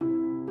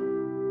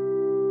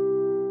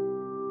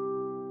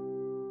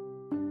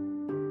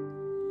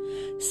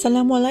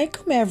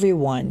Assalamualaikum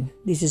everyone.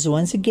 This is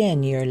once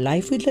again your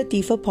Life with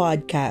Latifa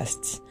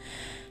podcasts.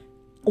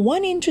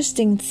 One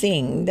interesting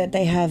thing that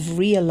I have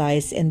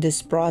realized in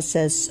this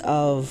process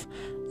of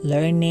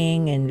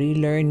learning and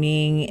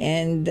relearning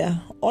and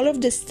all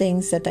of these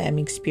things that I am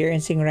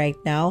experiencing right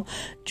now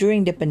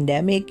during the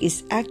pandemic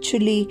is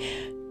actually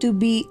to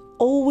be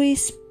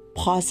always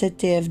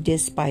positive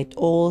despite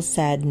all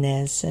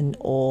sadness and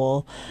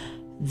all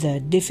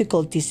the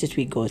difficulties that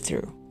we go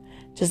through.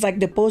 Just like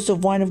the post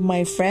of one of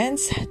my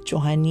friends,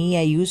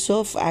 Johania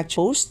Yusuf,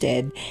 actually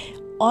posted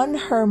on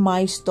her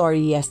My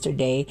Story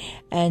yesterday,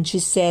 and she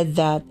said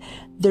that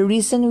the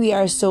reason we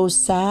are so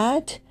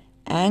sad,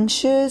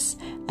 anxious,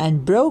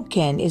 and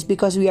broken is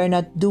because we are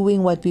not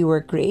doing what we were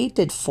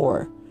created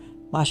for.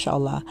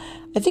 MashaAllah.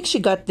 I think she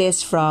got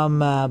this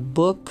from a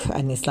book,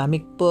 an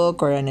Islamic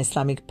book or an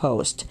Islamic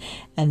post,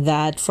 and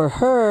that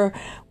for her,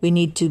 we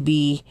need to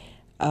be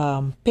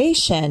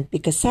patient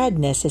because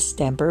sadness is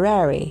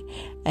temporary.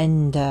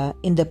 And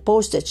in the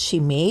post that she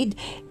made,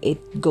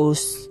 it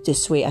goes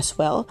this way as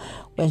well.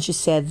 When she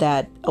said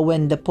that,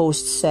 when the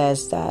post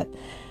says that,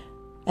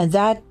 and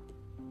that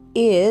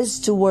is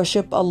to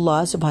worship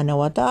Allah subhanahu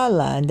wa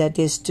ta'ala, and that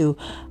is to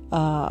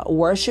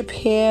worship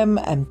Him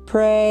and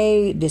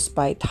pray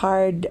despite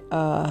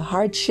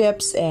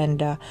hardships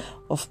and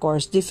of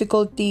course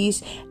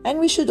difficulties. And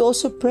we should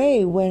also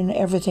pray when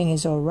everything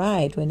is all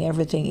right, when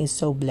everything is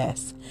so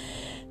blessed.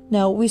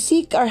 Now, we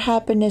seek our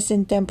happiness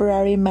in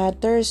temporary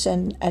matters,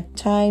 and at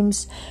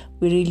times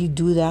we really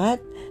do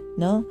that,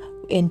 no?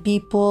 In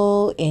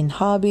people, in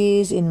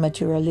hobbies, in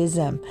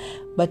materialism.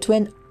 But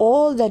when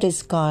all that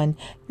is gone,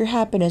 your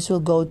happiness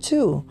will go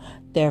too.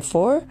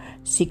 Therefore,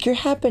 seek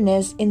your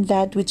happiness in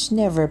that which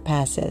never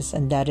passes,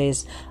 and that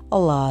is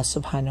Allah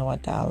subhanahu wa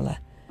ta'ala,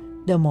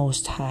 the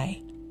Most High.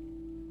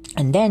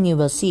 And then you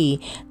will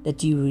see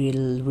that you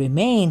will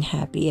remain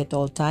happy at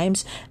all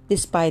times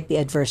despite the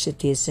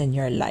adversities in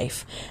your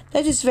life.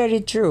 That is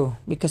very true,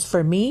 because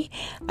for me,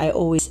 I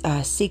always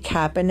seek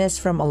happiness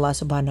from Allah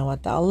subhanahu wa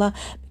ta'ala,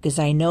 because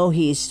I know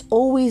He is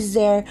always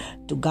there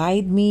to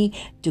guide me,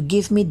 to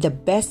give me the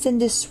best in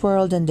this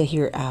world and the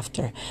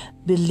hereafter.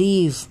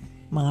 Believe,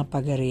 mga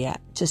pagariya,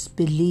 just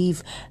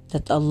believe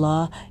that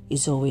Allah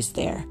is always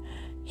there.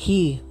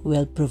 He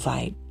will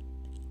provide.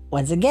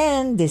 Once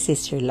again, this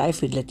is your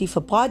Life with Latifa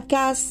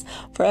podcast.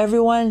 For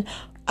everyone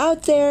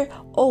out there,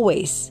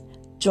 always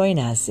join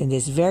us in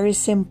this very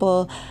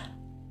simple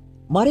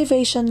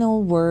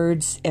motivational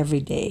words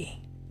every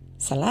day.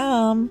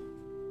 Salam.